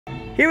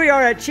Here we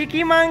are at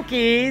Cheeky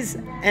Monkeys,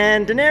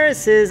 and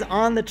Daenerys is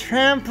on the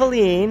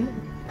trampoline.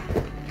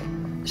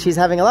 She's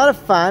having a lot of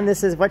fun.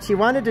 This is what she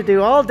wanted to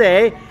do all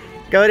day,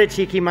 go to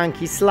Cheeky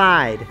Monkey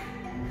Slide.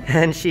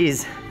 And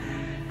she's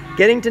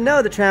getting to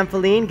know the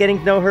trampoline, getting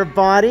to know her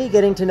body,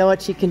 getting to know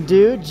what she can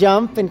do,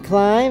 jump and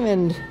climb,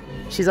 and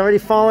she's already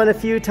fallen a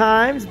few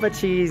times, but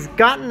she's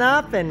gotten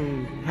up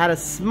and had a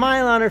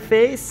smile on her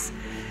face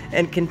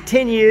and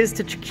continues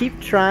to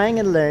keep trying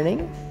and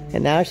learning.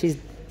 And now she's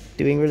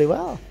doing really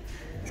well.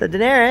 So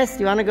Daenerys, do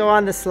you want to go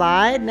on the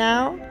slide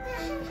now?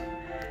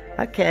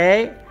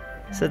 Okay,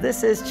 so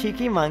this is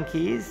Cheeky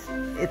Monkeys.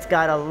 It's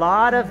got a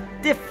lot of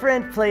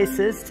different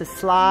places to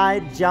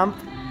slide, jump,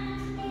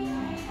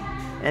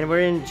 and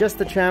we're in just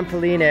the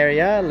trampoline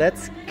area.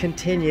 Let's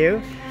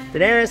continue.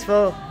 Daenerys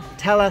will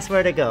tell us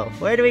where to go.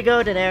 Where do we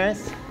go,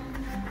 Daenerys?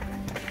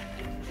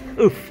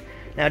 Oof.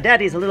 Now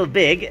Daddy's a little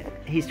big.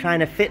 He's trying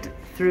to fit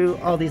through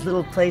all these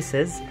little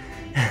places.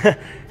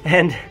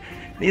 And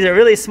these are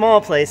really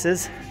small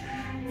places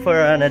for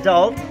an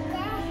adult.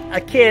 A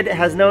kid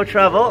has no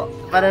trouble,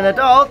 but an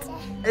adult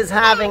is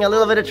having a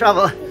little bit of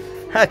trouble.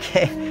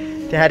 Okay,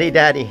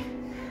 Daddy.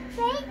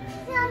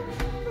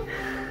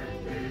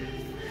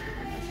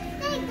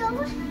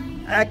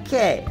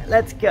 Okay,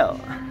 let's go.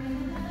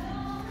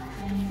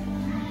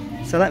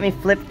 So let me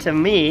flip to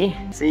me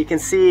so you can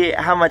see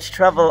how much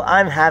trouble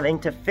I'm having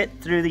to fit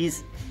through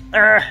these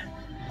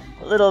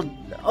little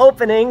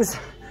openings.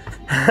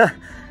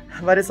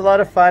 But it's a lot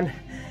of fun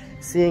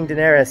seeing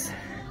Daenerys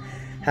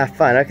have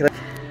fun. Okay,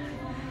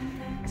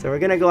 so we're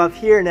gonna go up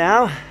here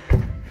now.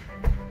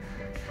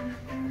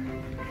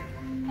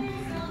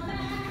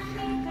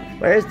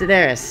 Where's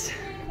Daenerys?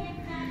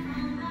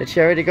 Did she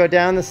already go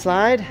down the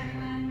slide?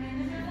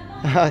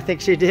 Oh, I think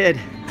she did.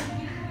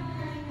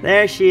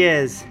 There she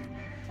is.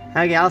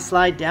 Okay, I'll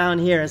slide down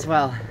here as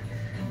well.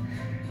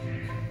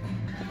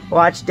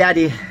 Watch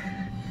Daddy.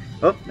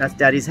 Oh, that's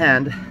Daddy's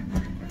hand.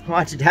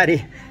 Watch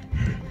Daddy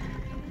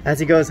as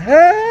he goes.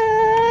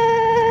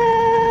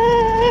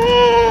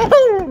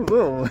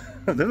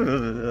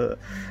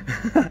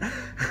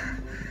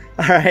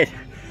 All right,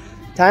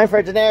 time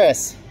for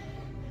Daenerys.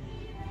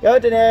 Go,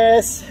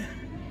 Daenerys.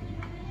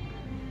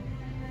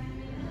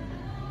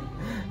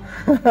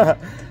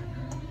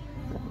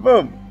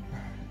 Boom.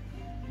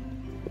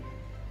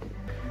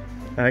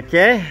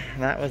 Okay,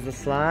 that was the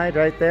slide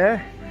right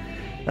there.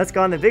 Let's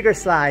go on the bigger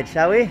slide,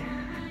 shall we?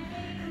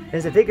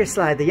 There's a bigger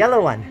slide, the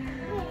yellow one.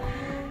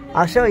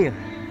 I'll show you.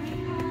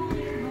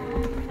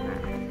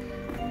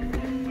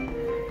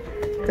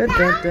 Dun,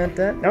 dun, dun,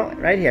 dun. No,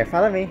 right here,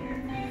 follow me.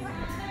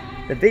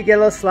 The big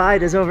yellow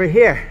slide is over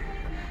here.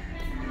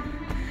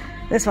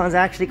 This one's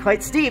actually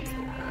quite steep.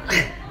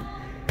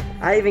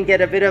 I even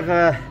get a bit of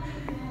a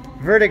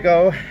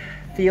vertigo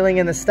feeling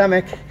in the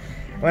stomach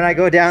when I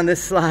go down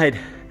this slide.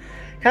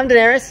 Come,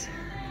 Daenerys.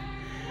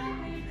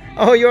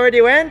 Oh, you already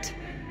went?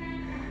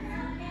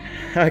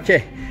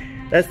 Okay,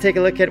 let's take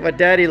a look at what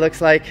Daddy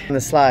looks like on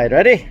the slide.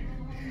 Ready?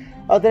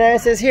 Oh,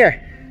 Daenerys is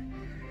here.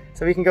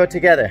 So we can go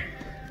together.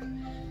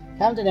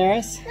 Come,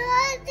 Daenerys. No,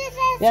 this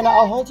is yeah, no,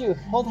 I'll hold you.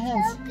 Hold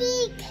hands. so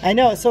big. I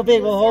know, it's so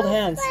big. We'll hold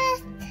hands.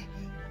 Fast.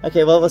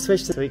 Okay, well, we'll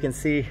switch so we can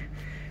see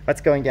what's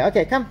going down.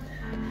 Okay, come.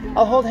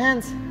 I'll hold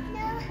hands.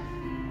 No.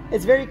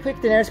 It's very quick,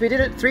 Daenerys. We did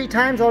it 3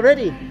 times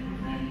already.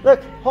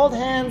 Look, hold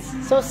hands.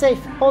 So safe.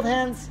 Hold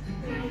hands.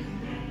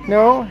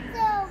 No?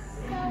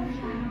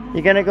 Go.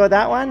 You gonna go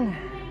that one?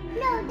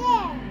 No,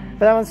 there.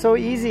 But that one's so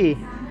easy.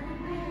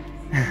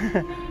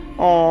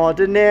 Oh,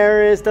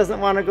 Daenerys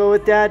doesn't want to go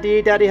with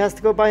Daddy. Daddy has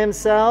to go by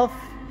himself.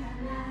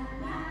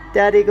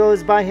 Daddy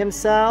goes by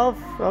himself.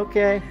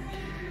 Okay.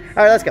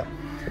 All right, let's go.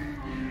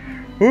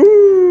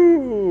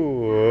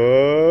 Ooh.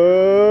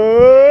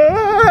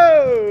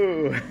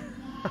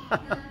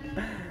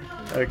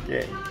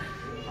 Okay.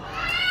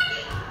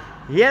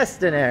 Yes,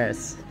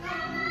 Daenerys.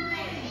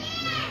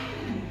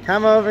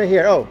 Come over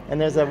here. Oh,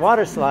 and there's a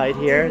water slide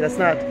here. That's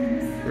not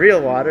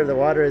real water. The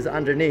water is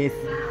underneath,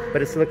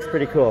 but it looks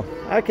pretty cool.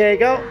 Okay,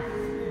 go.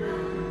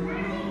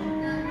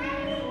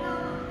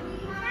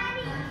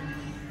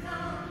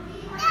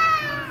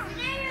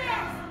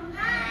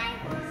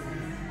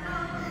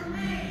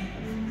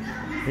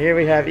 Here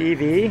we have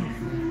Evie,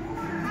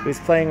 who's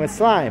playing with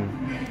slime.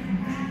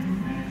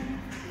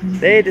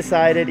 They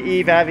decided,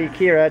 Yve, Avi,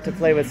 Kyra, to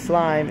play with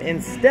slime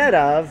instead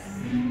of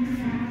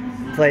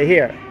play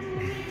here.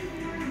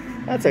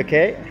 That's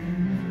okay.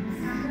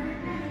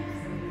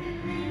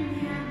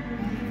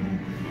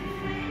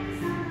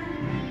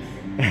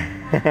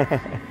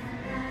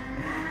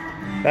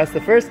 That's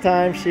the first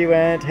time she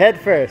went head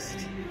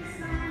first.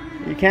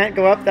 You can't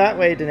go up that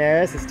way,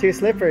 Daenerys. It's too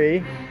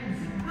slippery.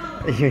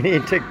 You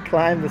need to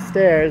climb the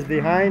stairs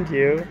behind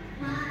you.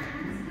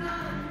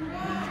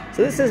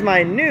 So this is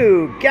my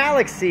new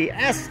Galaxy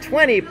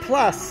S20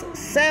 Plus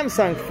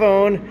Samsung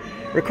phone,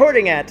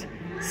 recording at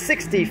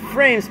 60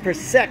 frames per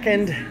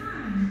second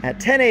at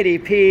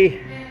 1080p.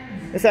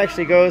 This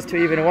actually goes to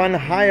even one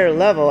higher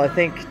level, I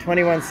think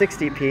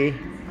 2160p.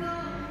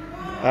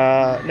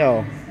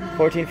 No,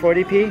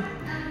 1440p.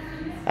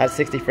 at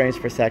 60 frames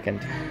per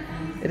second.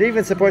 It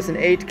even supports an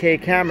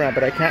 8K camera,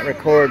 but I can't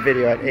record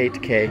video at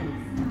 8K.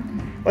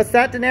 What's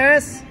that,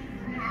 Daenerys?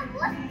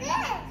 What's this?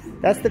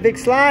 That's the big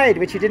slide,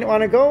 which you didn't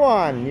want to go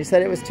on. You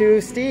said it was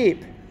too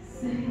steep.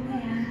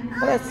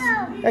 Well,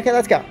 okay,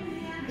 let's go.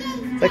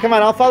 So come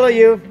on, I'll follow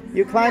you.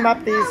 You climb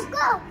up these.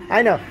 Go.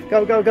 I know.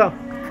 Go, go, go.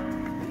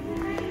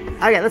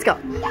 Okay, let's go.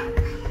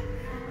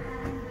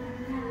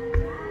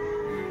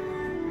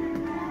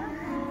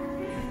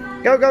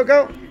 Go, go,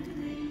 go.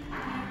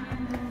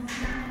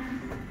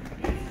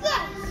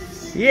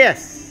 Yes.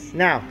 Yes.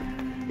 Now,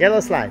 yellow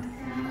slide.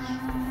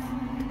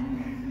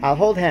 I'll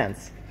hold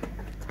hands.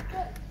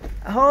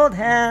 Hold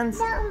hands.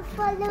 Now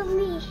follow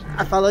me.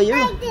 I'll follow you.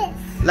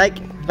 Like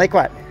this. Like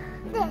what?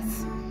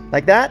 This.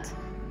 Like that?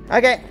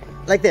 Okay,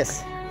 like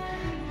this.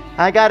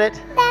 I got it.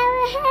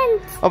 Our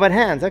hands. Oh, but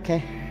hands,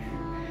 okay.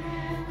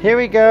 Here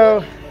we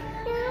go.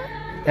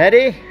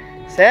 Ready,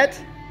 set,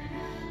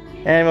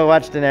 and we'll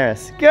watch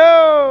Daenerys.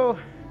 Go!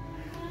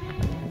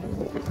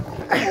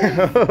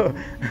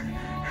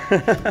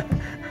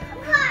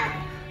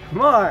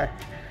 More.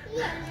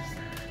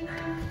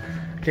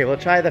 Okay, we'll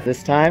try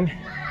this time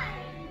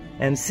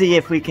and see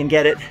if we can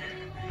get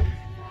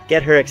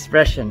her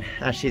expression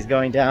as she's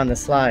going down the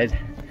slide.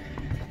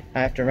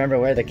 I have to remember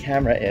where the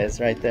camera is,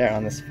 right there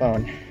on this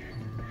phone.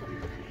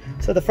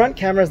 So the front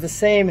camera is the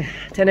same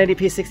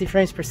 1080p 60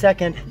 frames per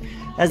second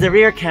as the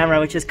rear camera,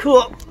 which is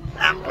cool.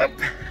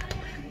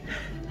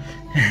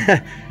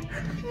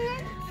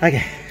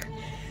 Okay.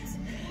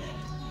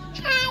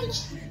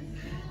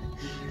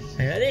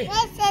 You ready?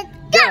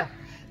 Go!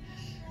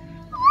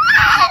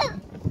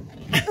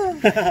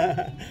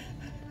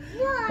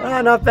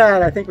 Oh, not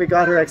bad. I think we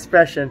got her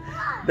expression.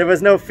 There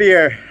was no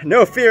fear.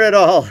 No fear at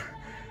all.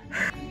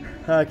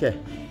 Okay.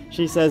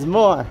 She says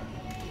more.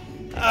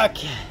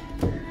 Okay.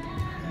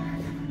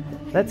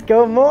 Let's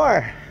go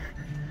more.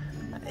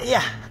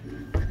 Yeah.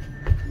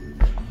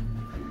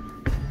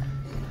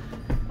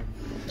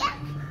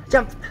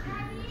 Jump.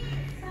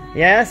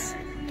 Yes.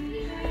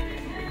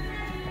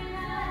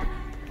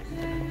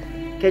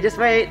 Okay, just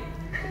wait.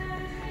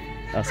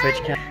 I'll switch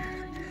cam.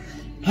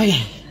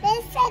 Okay.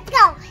 Let's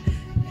go.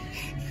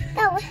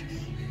 Go.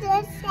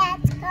 Let's go.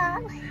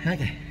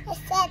 Okay.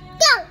 Let's go.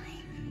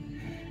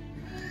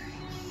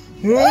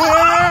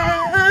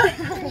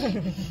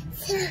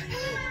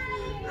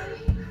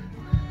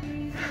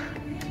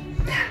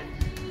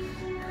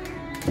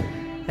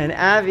 And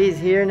Avi's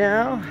here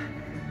now.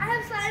 I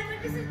have slide,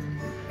 but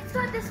it's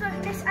not this one.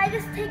 I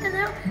just take a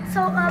little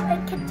so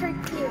it can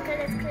turn clear because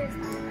it's clear.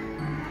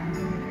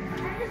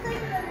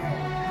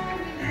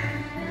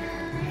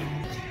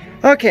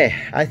 Okay,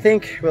 I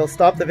think we'll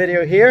stop the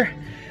video here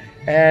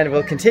and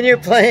we'll continue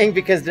playing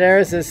because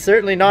Daenerys is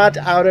certainly not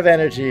out of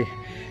energy.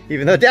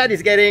 Even though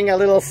Daddy's getting a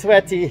little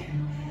sweaty.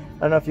 I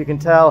don't know if you can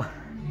tell.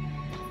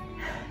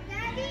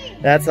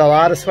 That's a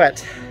lot of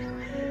sweat.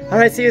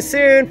 Alright, see you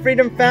soon,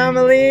 Freedom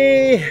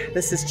Family.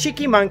 This is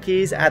Cheeky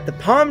Monkeys at the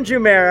Palm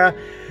Jumeirah.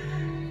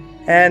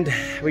 And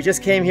we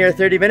just came here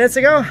 30 minutes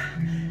ago.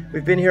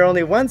 We've been here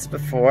only once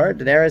before.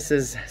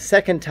 Daenerys'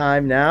 second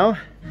time now.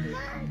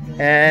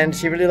 And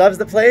she really loves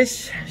the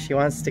place. She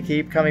wants to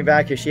keep coming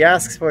back here. She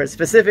asks for it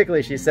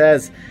specifically. She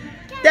says,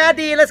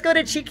 Daddy, let's go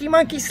to Cheeky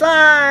Monkey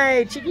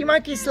Slide. Cheeky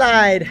Monkey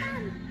Slide.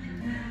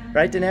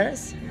 Right,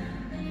 Daenerys?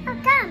 Oh,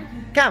 come.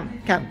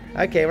 Come, come.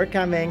 Okay, we're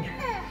coming.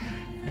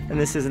 And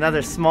this is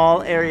another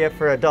small area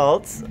for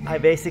adults. I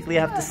basically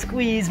have to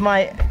squeeze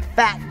my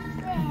fat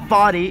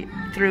body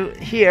through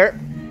here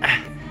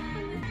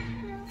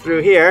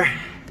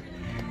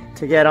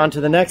to get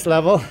onto the next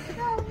level,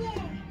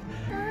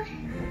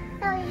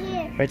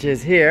 which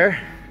is here.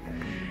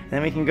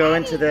 Then we can go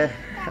into the,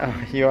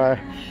 oh, you are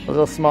a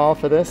little small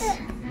for this.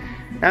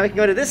 Now we can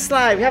go to this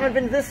slide. We haven't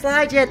been to this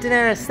slide yet,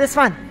 Daenerys. This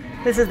one.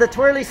 This is the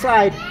twirly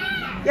slide.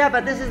 Yeah,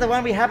 but this is the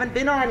one we haven't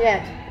been on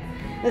yet.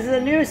 This is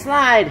a new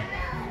slide.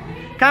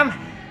 Come.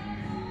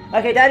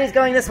 Okay, Daddy's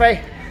going this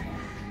way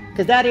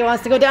because Daddy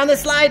wants to go down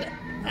this slide.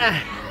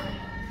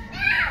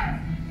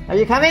 Are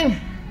you coming?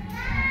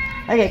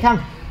 Okay,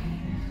 come.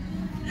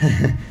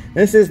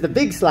 This is the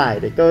big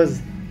slide. It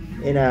goes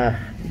in a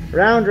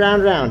round,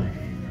 round, round.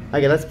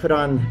 Okay, let's put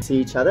on, see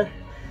each other.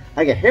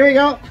 Okay, here we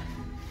go.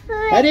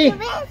 Ready,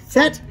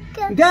 set,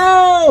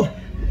 go!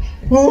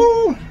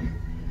 Woo!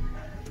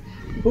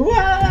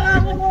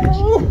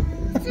 Whoa!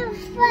 So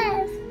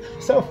fast.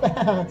 So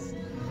fast.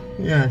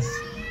 Yes.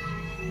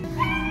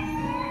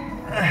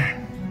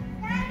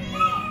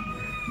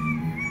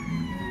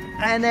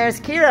 And there's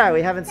Kyra.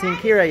 We haven't seen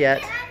Kyra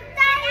yet. Daddy,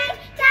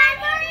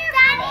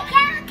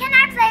 can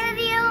I play with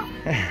you?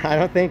 I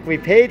don't think we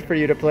paid for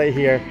you to play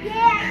here. Yeah,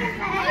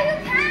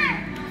 you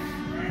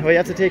can. Well, you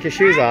have to take your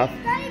shoes off.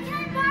 Daddy, can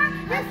I borrow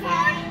your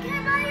phone? Can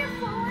I borrow your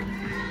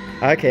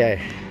phone?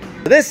 Okay.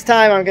 This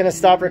time I'm going to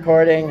stop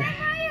recording.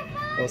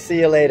 We'll see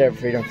you later,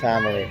 Freedom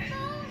Family.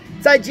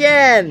 再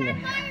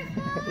见!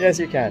 Yes,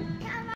 you can.